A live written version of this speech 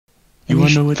You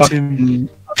wanna know what, Tim?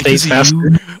 Because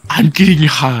you, I'm getting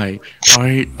high.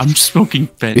 Alright, I'm smoking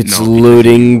fentanyl. It's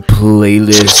loading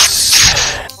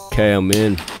playlists. Okay, I'm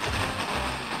in.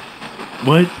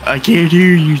 What? I can't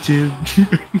hear you, Tim.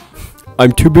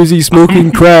 I'm too busy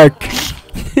smoking crack.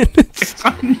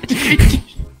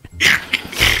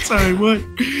 Sorry, what?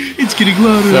 It's getting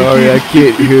louder. Sorry, I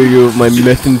can't hear you with my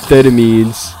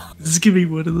methamphetamines. This is gonna be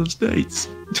one of those nights.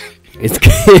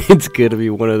 It's gonna be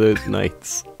one of those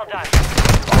nights. Oh,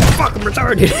 fuck, I'm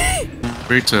retarded.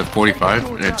 We're to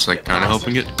 45, and it's like kind of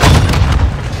helping it.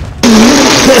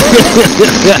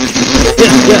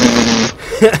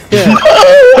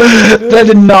 That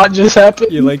did not just happen.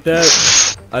 You like that?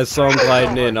 I saw him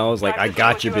gliding in. I was like, I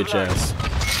got you, bitch ass.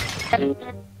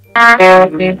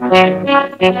 At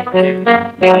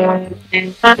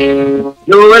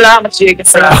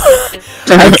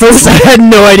first, I had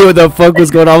no idea what the fuck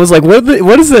was going on. I was like,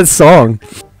 what is that song?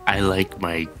 I like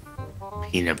my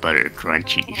peanut butter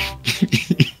crunchy.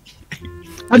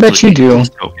 I bet you do.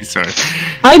 Oh, sorry.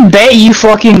 I bet you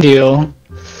fucking do.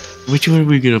 Which one are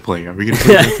we gonna play? Are we gonna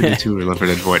play Left 4 Dead 2 or Left 4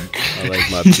 Dead 1? I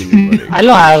like my peanut butter. I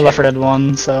don't have Left 4 Dead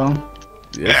 1, so...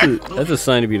 That's a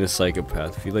sign of being a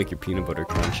psychopath, if you like your peanut butter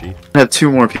crunchy. I have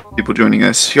 2 more people joining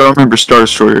us. Y'all remember Star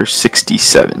Destroyer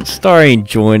 67? Star ain't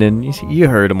joining. You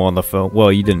heard him on the phone.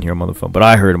 Well, you didn't hear him on the phone, but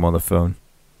I heard him on the phone.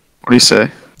 What do you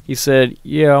say? He said,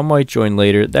 yeah, I might join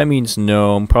later. That means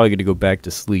no, I'm probably gonna go back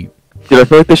to sleep. Dude, I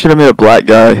feel like they should have made a black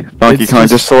guy, Donkey Kong,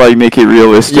 just to like make it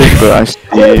realistic, but I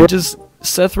see. Just,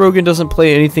 Seth Rogen doesn't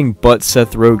play anything but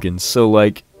Seth Rogen, so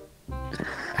like,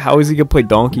 how is he gonna play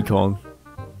Donkey Kong?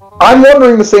 I'm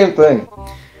wondering the same thing.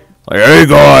 Like, hey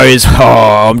guys,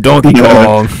 I'm Donkey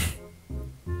Kong.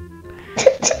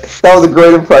 That was a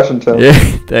great impression, Tim. Yeah,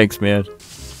 thanks, man.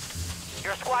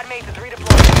 Your squad mates is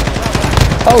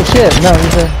redeployed. Oh shit, no,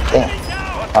 he's a... Damn.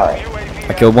 Alright.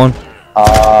 I killed one.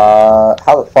 How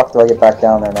the fuck do I get back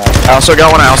down there now? I also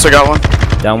got one.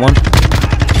 Down one.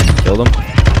 Killed him.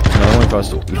 Another one across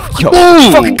the... Yo,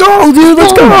 let's fucking go, dude,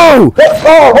 let's go! Oh,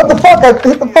 what the fuck? I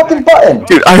hit the fucking button!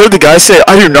 Dude, I heard the guy say,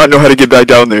 I do not know how to get back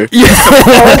down there. Yeah.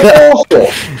 Oh,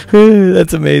 bullshit.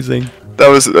 That's amazing. That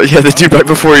was, yeah, the dude right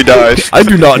before he died. I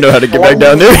do not know how to get back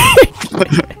down there.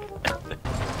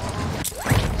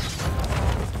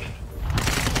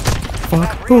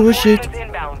 Fuck, bullshit.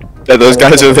 Yeah, those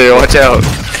guys are there, watch out.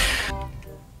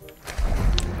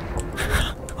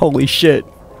 Holy shit.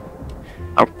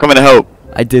 I'm coming to help.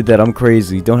 I did that, I'm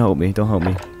crazy. Don't help me, don't help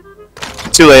me.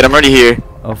 Too late, I'm already here.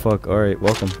 Oh fuck, alright,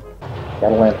 welcome.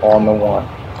 Gotta land on the one.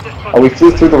 Oh, we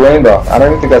flew through the rainbow. I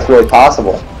don't even think that's really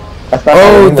possible. That's not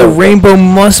Oh, the rainbow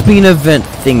must be an event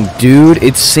thing, dude.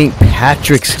 It's St.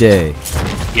 Patrick's Day.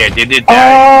 Yeah, they did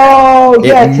that. Oh,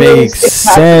 yeah, It makes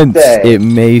sense. It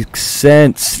makes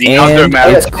sense. The And other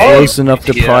it's close enough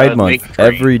to Yeah, Pride make Month. free.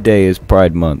 Every day is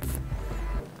Pride Month.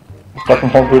 Fucking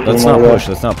whole group Let's is not over there. push,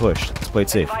 let's not push. Let's play it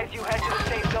safe.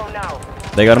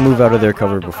 They gotta move out of their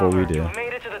cover before we do. Yeah,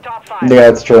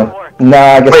 that's true. Nah,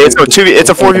 I guess... Wait, it's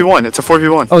a 4v1, it's a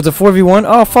 4v1. Oh, it's a 4v1?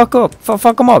 Oh, fuck up.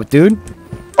 Fuck them up, dude.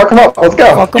 Fuck him up, let's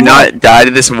go! Fuck Do them up. not die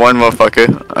to this one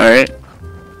motherfucker, alright?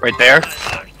 Right there.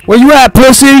 Where you at,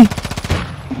 pussy?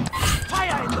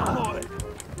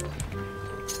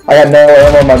 I got no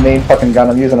ammo on my main fucking gun.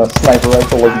 I'm using a sniper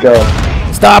rifle. Let's go.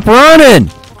 Stop running!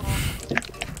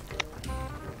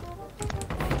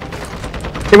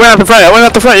 He went out the front, he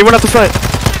went out the front.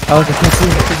 Alec, I can't see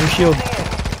you because your shield.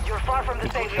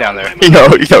 Down there.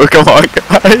 Yo, come on,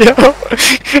 yo.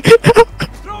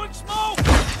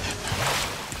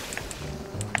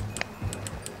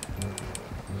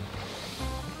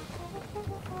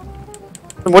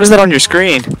 What is that on your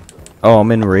screen? Oh,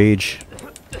 I'm in rage.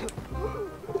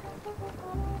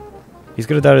 He's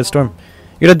gonna die to the storm.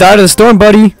 You're gonna die to the storm,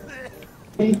 buddy!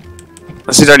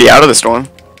 Unless he's already out of the storm.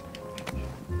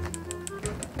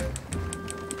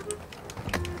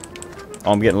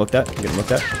 Oh, I'm getting looked at. That's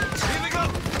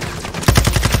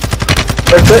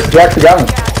it. You actually got me.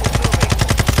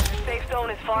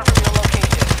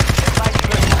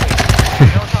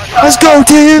 Let's go,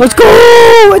 dude! Let's go!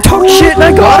 I talk shit and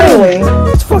I got him! Finally.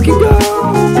 Let's fucking go!